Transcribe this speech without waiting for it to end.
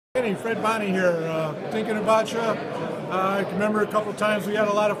Hey, Fred Bonney here, thinking about you. I can remember a couple times we had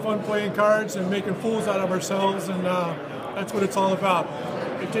a lot of fun playing cards and making fools out of ourselves, and that's what it's all about.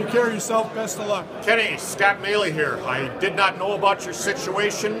 Hey, take care of yourself, best of luck. Kenny, Scott Maley here. I did not know about your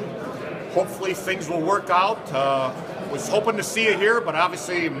situation. Hopefully things will work out. Was hoping to see you here, but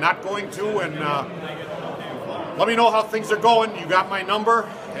obviously I'm not going to, and let me know how things are going. You got my number,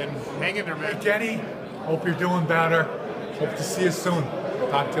 and hang in there, man. Hey, Kenny, hope you're doing better. Hope to see you soon.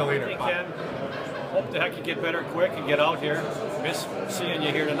 Talk to you later. Hey, Ken. Hope that I can get better quick and get out here. Miss seeing you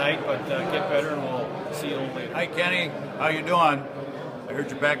here tonight, but get better and we'll see you later. Hi, Kenny. How you doing? I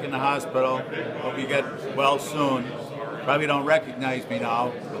heard you're back in the hospital. Hope you get well soon. Probably don't recognize me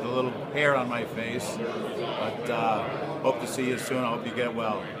now with a little hair on my face, but hope to see you soon. I hope you get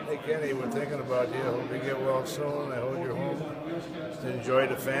well. Hey, Kenny, we're thinking about you. I hope you get well soon. I hope you're home. Just enjoy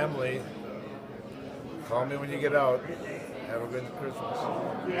the family. Call me when you get out. Have a good Christmas.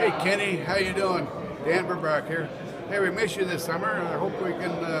 Hey Kenny, how you doing? Dan Burbach here. Hey, we miss you this summer, and I hope we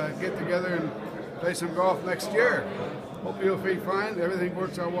can get together and play some golf next year. Hope you'll be fine. Everything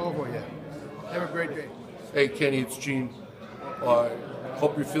works out well for you. Have a great day. Hey Kenny, it's Gene.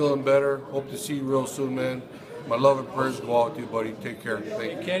 Hope you're feeling better. Hope to see you real soon, man. My love and prayers go out to you, buddy. Take care.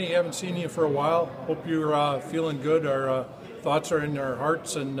 Thank you. Kenny, haven't seen you for a while. Hope you're feeling good. Our thoughts are in our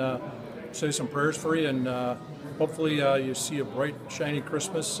hearts, and say some prayers for you, and hopefully you see a bright, shiny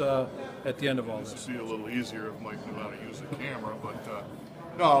Christmas at the end of all this. It'd be a little easier if Mike knew how to use the camera, but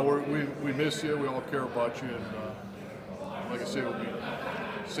no, we miss you. We all care about you, and like I say, we'll be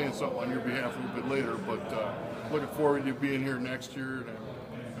saying something on your behalf a little bit later. But looking forward to you being here next year, and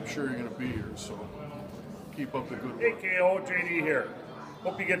I'm sure you're going to be here. So keep up the good work. Hey, KO, JD here.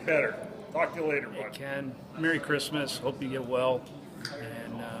 Hope you get better. Talk to you later, Hey, bud. Ken. Merry Christmas. Hope you get well,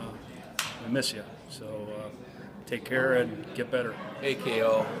 and we miss you. So take care and get better. Hey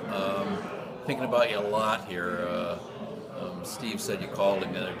KO, thinking about you a lot here. Steve said you called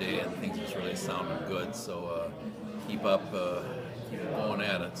him the other day and things was really sounding good, so keep going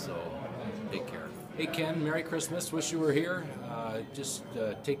at it, so take care. Hey Ken, Merry Christmas, wish you were here. Just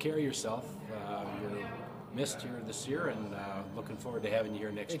take care of yourself. You're missed here this year, and looking forward to having you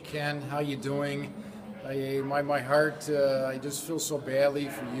here next year. Hey Ken, how you doing? My heart, I just feel so badly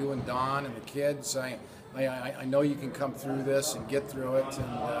for you and Don and the kids. I know you can come through this and get through it,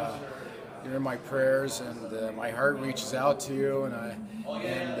 and you're in my prayers, and my heart reaches out to you, and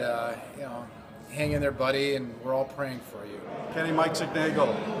you know, hang in there, buddy, and we're all praying for you. Kenny, Mike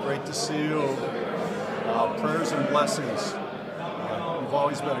Zignagle, great to see you. Prayers and blessings. You've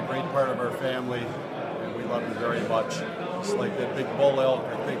always been a great part of our family, and we love you very much. It's like that big bull elk.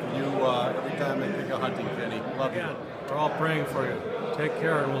 I think of you every time I think of hunting, Kenny. Love you. We're all praying for you. Take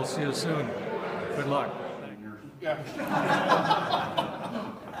care, and we'll see you soon. Good luck. Yeah.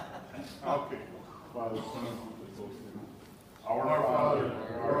 Okay. Father, Son, and Holy Spirit. Our Father,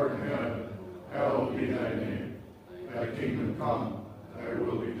 who art in heaven, hallowed be thy name. Thy kingdom come, thy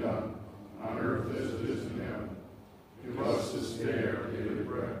will be done, on earth as it is in heaven. Give us this day our daily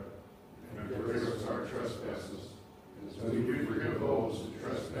bread, and forgive us our trespasses, as we forgive those who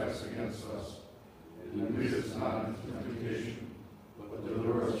trespass against us. And lead us not into temptation, but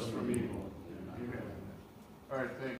deliver us from evil. Amen. All right, thank you.